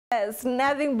Yes,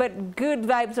 nothing but good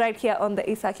vibes right here on the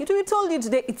Isaac. We told you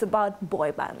today it's about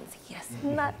boy bands. Yes,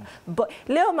 not boy.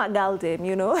 Leo Magaldem,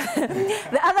 you know.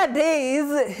 The other days,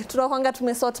 tunakwanga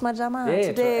tumesort majama.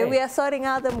 Today we are sorting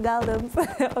out them Galdems.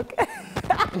 Okay.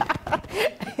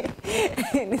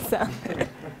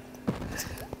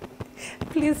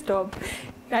 Please stop.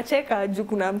 Nacheka juu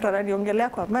kuna mtu ananiongelea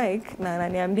kwa mic na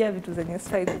ananiambia vitu zenye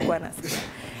sifai kukuwa nasikia.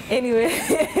 Anyway,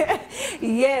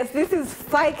 yes, this is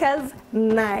Feykers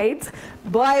Knight,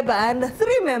 boy band,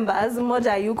 3 members,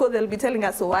 Moja Yuko. They'll be telling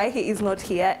us why he is not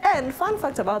here. And fun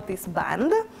fact about this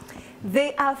band,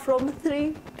 they are from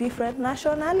 3 different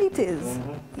nationalities.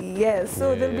 Yes,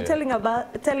 so they'll be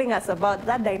telling us about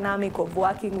that dynamic of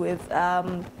working with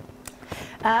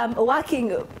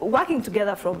working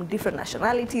together from different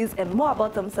nationalities and more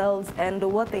about themselves and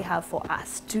what they have for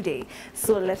us today.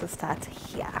 So let us start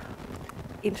here.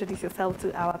 Introduce yourself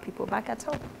to our people back at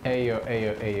home. Ayo,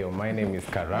 ayo, ayo. My name is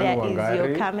Karan Wangari. There is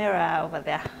your camera over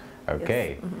there.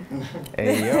 Okay.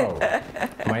 Yes. Ayo.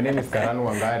 My name is Karan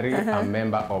Wangari. I'm a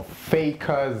member of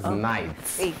Feykers Knight.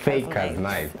 Feykers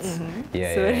Knight.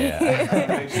 Yeah.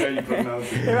 Make sure you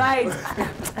pronounce it. Right.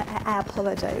 I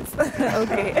apologize.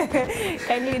 Okay.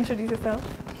 Kindly introduce yourself.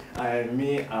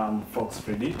 I'm Fox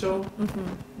Fredito.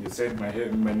 You said my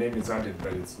name is added,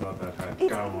 but it's not that hard.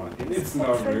 Come on, it's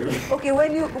not really. Okay,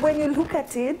 when you look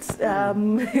at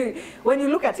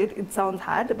it, it sounds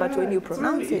hard, but when you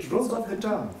pronounce it, it rolls off the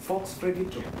tongue. Fox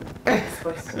Fredito.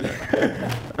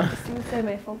 You say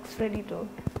my Fox Fredito.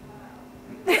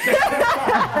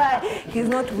 He's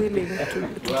not willing to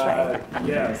try.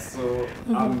 Yeah, so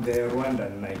I'm the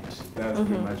Rwandan Knight. That's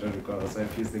pretty much what we call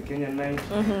ourselves. He's the Kenyan Knight.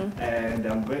 And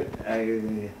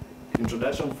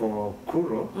introduction for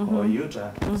Kuro or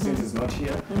Yuta, since he's not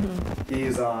here, he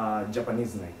is a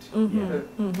Japanese Knight.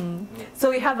 So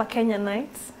we have a Kenyan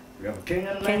Knight. We have a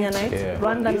Kenyan Knight,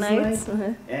 Rwandan Knight,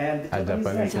 and a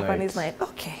Japanese Knight.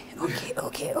 Okay.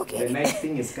 The Knight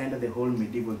thing is kind of the whole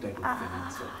medieval type of thing.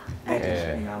 So.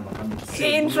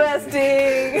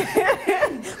 Interesting.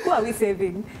 Who are we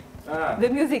saving? The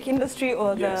music industry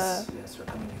or yes, we're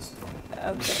coming in strong.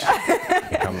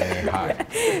 Okay. Coming hard.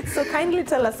 So kindly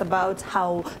tell us about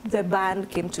how the band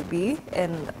came to be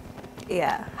and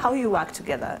how you work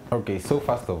together. Okay, so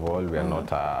first of all, we are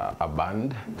not a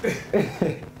band.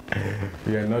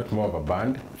 We are not more of a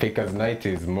band. Feykers Knight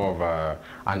is more of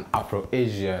an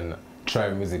Afro-Asian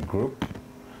tribe music group.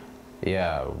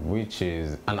 Yeah, which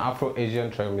is an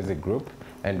Afro-Asian tribe music group,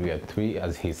 and we are 3,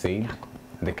 as he said,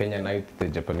 the Kenyan Knight, the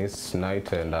Japanese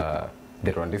Knight, and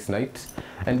the Rwandese Knight.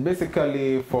 And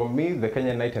basically, for me, the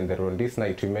Kenyan Knight and the Rwandese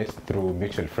Knight, we met through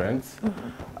mutual friends,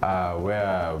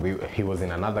 where he was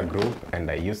in another group, and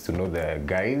I used to know the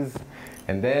guys.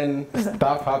 And then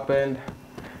stuff happened,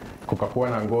 kukakuwa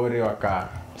na ngori, waka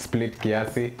split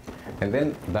kiasi, and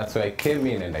then that's where I came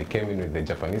in, and I came in with the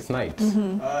Japanese Knight.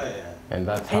 And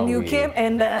that's how you came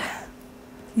and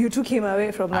you two came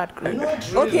away from that group. Not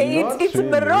really, okay, it's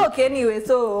really. Broke anyway,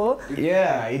 so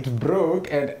yeah, it broke,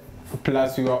 and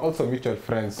plus we were also mutual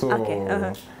friends, so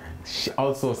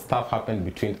also stuff happened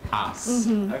between us.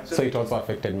 So it also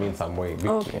affected me in some way.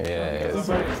 There's a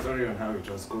funny story on how it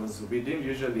was, because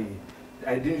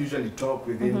I didn't usually talk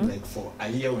with him like for a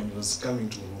year when he was coming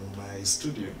to my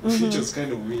studio, which was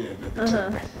kind of weird at the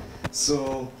time.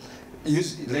 So,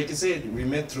 like you said, we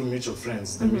met through mutual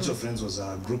friends. The mutual friends was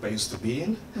a group I used to be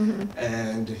in,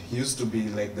 and he used to be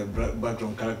like the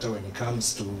background character when it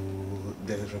comes to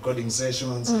the recording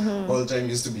sessions. All the time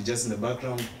used to be just in the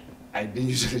background. I didn't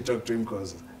usually talk to him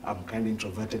because I'm kind of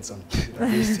introverted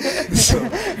sometimes. So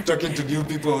talking to new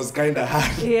people was kind of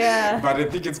hard. Yeah. But I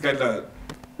think it's kind of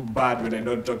bad when I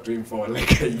don't talk to him for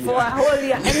like a year. For a whole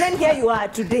year. And then here you are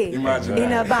today. Imagine.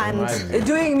 In a band,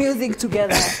 doing music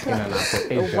together.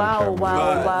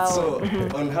 Wow. So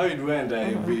on how it went,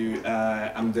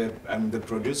 I'm the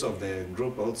producer of the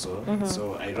group also.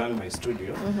 So I run my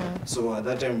studio. So at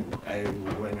that time,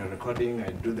 when you're recording,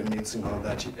 I do the mixing, all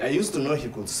that. I used to know he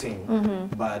could sing,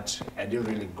 but I didn't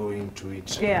really go into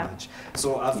it much.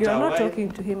 So after you're not talking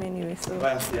to him anyway, so.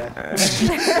 Well, yeah.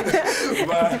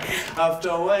 But after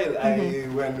a while,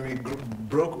 when we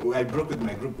broke with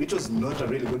my group, which was not a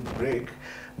really good break,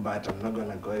 but I'm not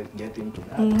gonna get into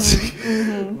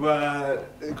that. But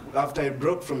after I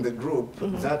broke from the group,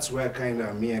 that's where kind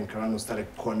of me and Karano started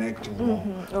connecting more.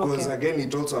 Because again,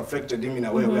 it also affected him in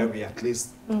a way where we at least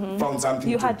found something.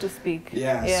 You had to speak.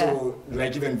 Yeah, so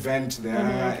like even vent there,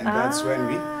 and that's when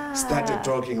we started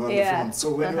talking on the phone.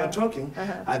 So when we were talking,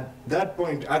 at that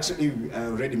point, actually, I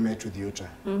already met with Yuta.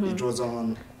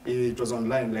 It was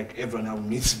online, like everyone now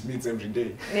meets every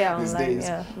day these days.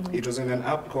 It was in an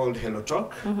app called Hello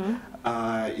Talk.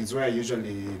 is where I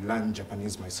usually learn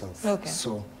Japanese myself. Okay.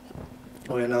 So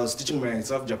when I was teaching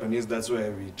myself Japanese, that's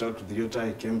where we talked with Yota.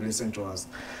 He came listen to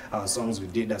our songs. We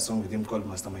did a song with him called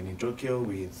Mastermind in Tokyo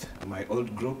with my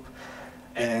old group.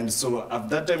 And so at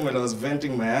that time when I was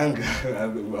venting my anger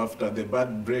after the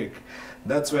bad break,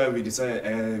 that's where we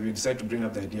decided to bring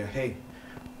up the idea, hey,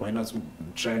 why not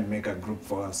try and make a group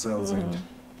for ourselves and,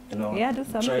 you know,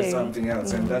 try something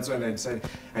else. And that's when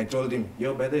I told him,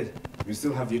 yo, by the way, we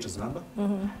still have Yota's number.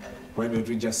 Why don't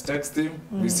we just text him,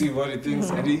 we see what he thinks,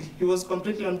 and he was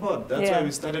completely on board. That's why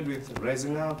we started with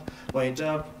Rising Up,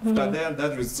 Y254. After then,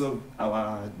 that was so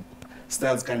our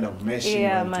styles kind of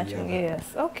meshing matching, together. yes,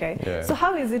 okay. So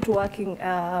how is it working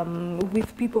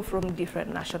with people from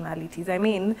different nationalities? I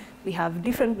mean, we have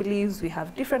different beliefs, we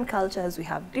have different cultures, we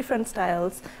have different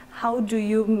styles. How do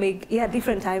you make,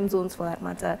 different time zones for that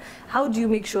matter. How do you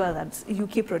make sure that you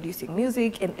keep producing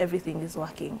music and everything is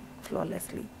working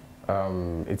flawlessly?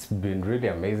 It's been really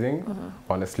amazing,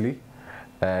 honestly.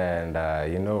 And,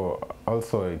 you know,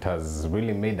 also it has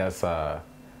really made us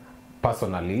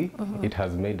personally, it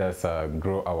has made us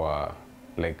grow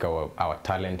our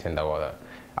talent and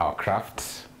our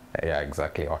craft. Yeah,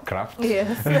 exactly, our craft.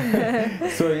 Yes.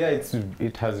 So yeah,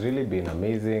 it has really been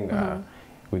amazing.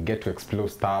 We get to explore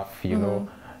stuff, you know.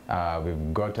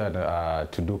 We've gotten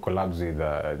to do collabs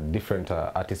with different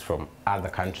artists from other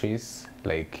countries,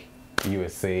 like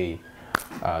USA,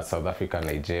 South Africa,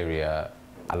 Nigeria,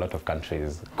 a lot of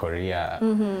countries, Korea.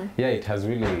 Yeah, it has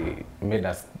really made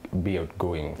us be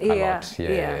outgoing a lot.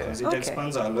 Because it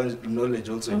expands our knowledge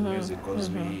also in music, because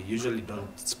we usually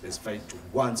don't specify to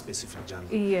one specific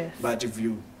genre. But if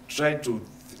you try to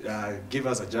give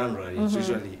us a genre, it's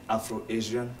usually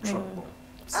Afro-Asian trap pop.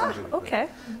 Okay.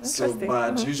 So,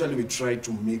 but usually we try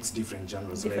to mix different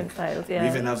genres. Different styles, we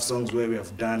even have songs where we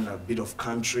have done a bit of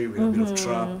country with a bit of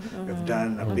trap. We've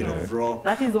done a bit of rock.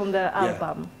 That is on the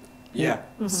album.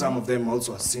 Some of them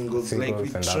also are singles. Like we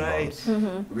try,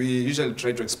 we usually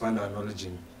try to expand our knowledge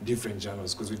in different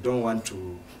genres, because we don't want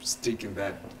to stick in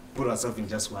that, put ourselves in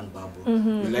just one bubble.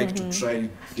 We like to try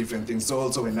different things. So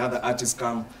also when other artists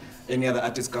come, any other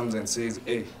artist comes and says,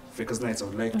 hey, Feykers Knight, I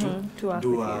would like to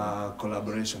do a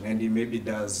collaboration, and he maybe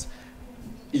does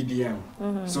EDM.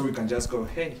 So we can just go,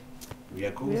 hey, we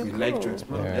are cool, we like to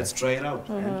explore, let's try it out.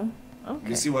 And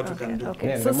we see what we can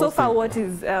do. So far, what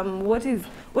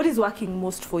is working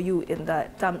most for you in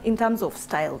that in terms of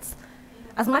styles?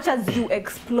 As much as you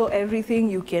explore everything,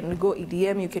 you can go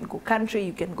EDM, you can go country,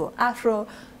 you can go Afro.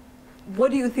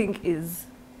 What do you think is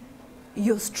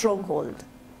your stronghold?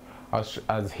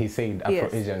 As he said,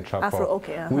 Afro-Asian trap pop,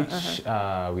 which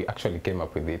we actually came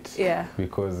up with it.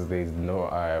 Because there's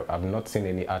I've not seen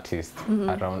any artist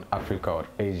around Africa or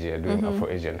Asia doing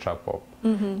Afro-Asian trap pop.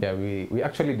 Yeah, we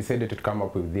actually decided to come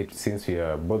up with it since we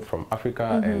are both from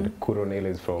Africa and Kuronele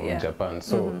is from Japan.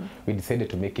 So we decided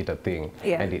to make it a thing,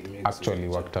 and it actually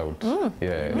worked out.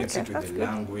 Mix it with the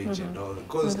language and all.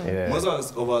 Because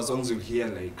most of our songs you'll hear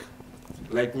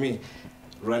like me,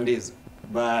 Rwandese.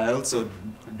 But I also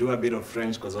do a bit of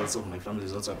French, because also my family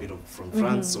is also a bit from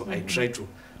France, so I try to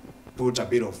put a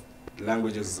bit of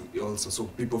languages also, so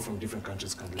people from different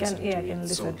countries can listen to it.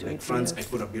 So like France, I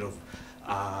put a bit of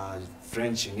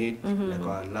French in it, like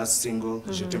our last single,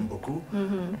 Je t'aime beaucoup,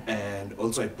 and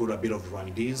also I put a bit of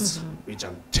Rwandese, which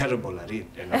I'm terrible at it,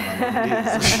 and I'm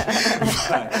Rwandese,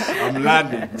 but I'm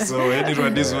learning, so any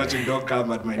Rwandese watching, don't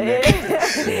come at my neck.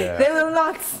 They will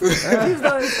not. Please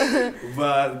don't.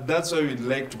 But that's why we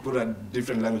like to put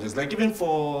different languages, like even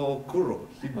for Kuro,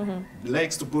 he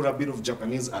likes to put a bit of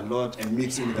Japanese a lot and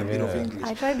mix it with a bit of English.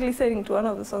 I tried listening to one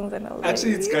of the songs and I was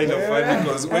actually, it's kind of funny,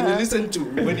 because when you listen to,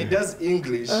 when he does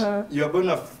English, you're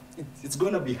gonna, it's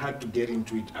gonna be hard to get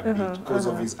into it a bit because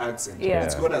of his accent.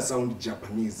 It's gonna sound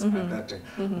Japanese at that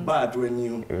time. But when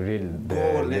you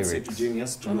go, let's say, to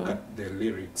Genius to look at the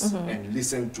lyrics and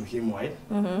listen to him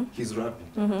while he's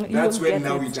rapping, that's when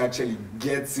now it actually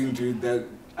gets into it. That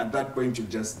at that point you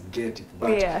just get it.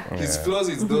 But his flaws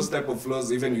is those type of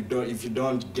flaws. Even if you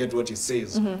don't get what he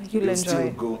says, you'll still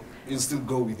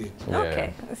go with it.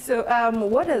 Okay. So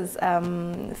what does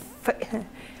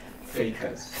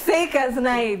Feykers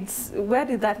Knight, where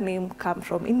did that name come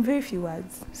from, in very few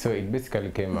words? So it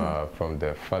basically came from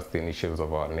the first initials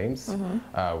of our names,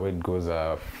 where it goes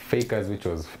Feykers, which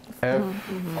was F,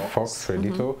 Fox,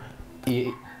 Fredito,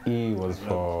 E was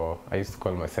for, I used to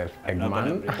call myself I'm not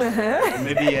gonna Eggman. bring-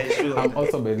 Maybe I should. I'm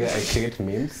also by there, I create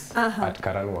memes at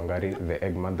Karan Wangari, the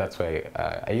Eggman. That's why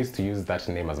I used to use that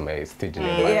name as my stage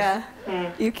name. but Yeah,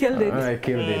 you killed it. I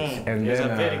killed it. And It's then,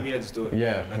 a very weird story.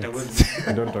 yeah, But I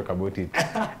would don't talk about it.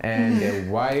 And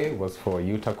Y was for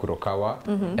Yuta Kurokawa,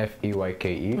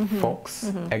 Feyke, Fox,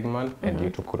 Eggman, and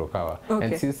Yuta Kurokawa. Okay.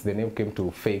 And since the name came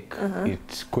to fake,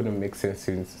 it couldn't make sense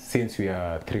since we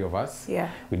are three of us. Yeah.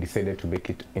 We decided to make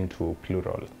it into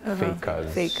plural.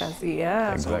 Fakers. Fakers,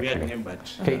 yeah. It's a weird Exactly. name, but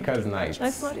Feykers Knight.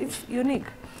 It's unique.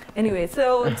 Anyway,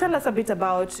 so tell us a bit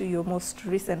about your most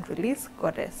recent release,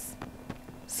 Goddess.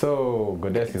 So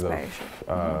Goddess is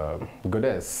Inspiration.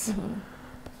 Goddess.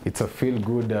 It's a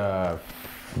feel-good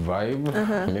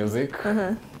vibe music.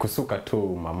 Kusuka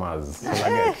tu mamas. So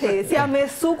like, Si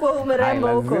amesukwa umerembo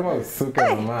lazima huko. usuke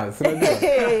mamas.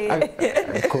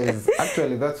 Because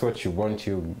actually that's what you want,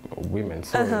 you women.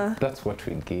 So that's what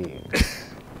we give.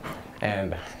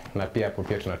 And na pia hapo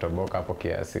pia tunatoboka hapo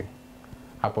kiasi.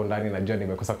 Hapo ndani najua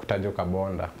nimekosa kutaja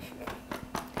ukabonda.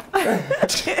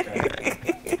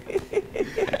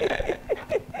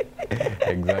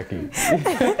 Exactly.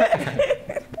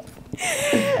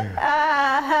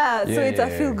 So it's a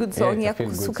feel-good song, it's ya a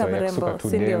feel-good kusuka song, ya mrembo, kusuka tu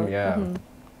si ndio? dem, yeah.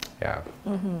 Yeah.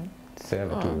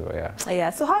 Sema tu, yeah. Yeah,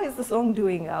 so how is the song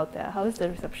doing out there? How is the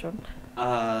reception?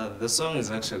 the song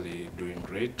is actually doing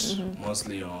great,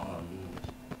 mostly on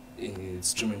in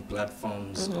streaming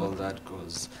platforms, all that,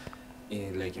 because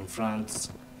in France,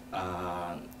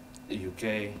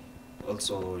 UK,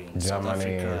 also in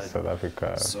Germany, South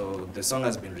Africa. So the song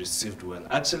has been received well.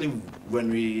 Actually, when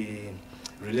we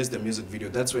released the music video,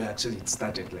 that's where actually it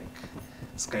started, like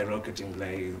skyrocketing,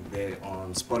 like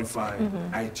on Spotify,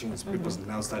 iTunes. People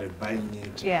now started buying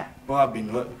it. Yeah. People have been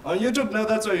on YouTube now.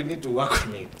 That's why you need to work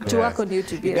on it. To work on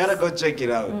YouTube, You yes. gotta go check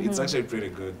it out. It's actually pretty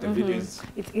good. The video is,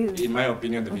 It is. in my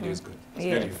opinion, the video is good. It's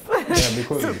Yes. very Yeah,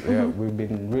 because we've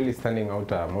been really standing out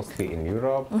mostly in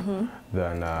Europe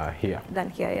than here. Than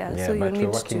here, yeah. Yeah, So you but need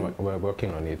we're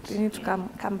working on it. you need to come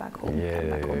back home. Yeah, come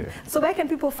back home. yeah. So where can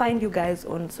people find you guys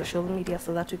on social media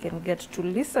so that you can get to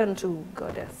listen to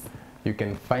Goddess? You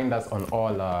can find us on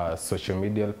all social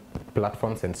media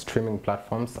platforms and streaming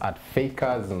platforms at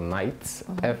Feykers Knight,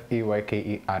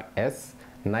 Feykers, Knights,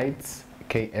 Knights,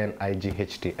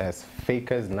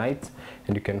 Feykers Knight.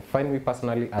 And you can find me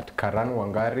personally at Karan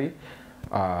Wangari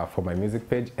for my music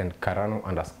page and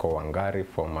Karanu_Wangari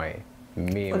for my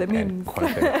meme and memes.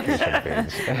 content creation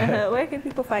page. Where can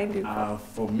people find you?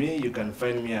 For me, you can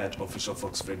find me at Official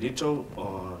Fox Fredito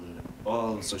on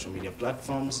all social media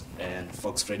platforms, and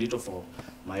Fox Fredito for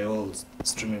my old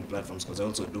streaming platforms, because I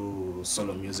also do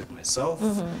solo music myself.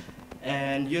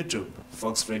 And YouTube,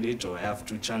 Fox Fredito. I have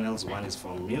 2 channels. One is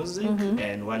for music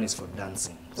and one is for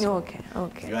dancing. So Okay.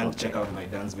 if you want to check out my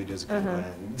dance videos, you can go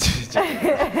and check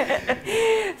it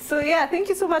out. So yeah, thank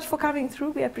you so much for coming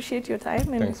through. We appreciate your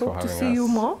time and Thanks for hope to having see you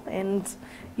us. more and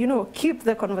keep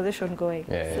the conversation going.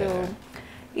 Yeah, So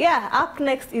yeah, up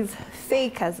next is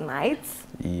Feykers Knight.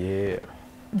 Yeah.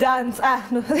 Dance.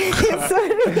 No, sorry,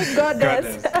 Goddess.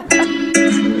 Goddess.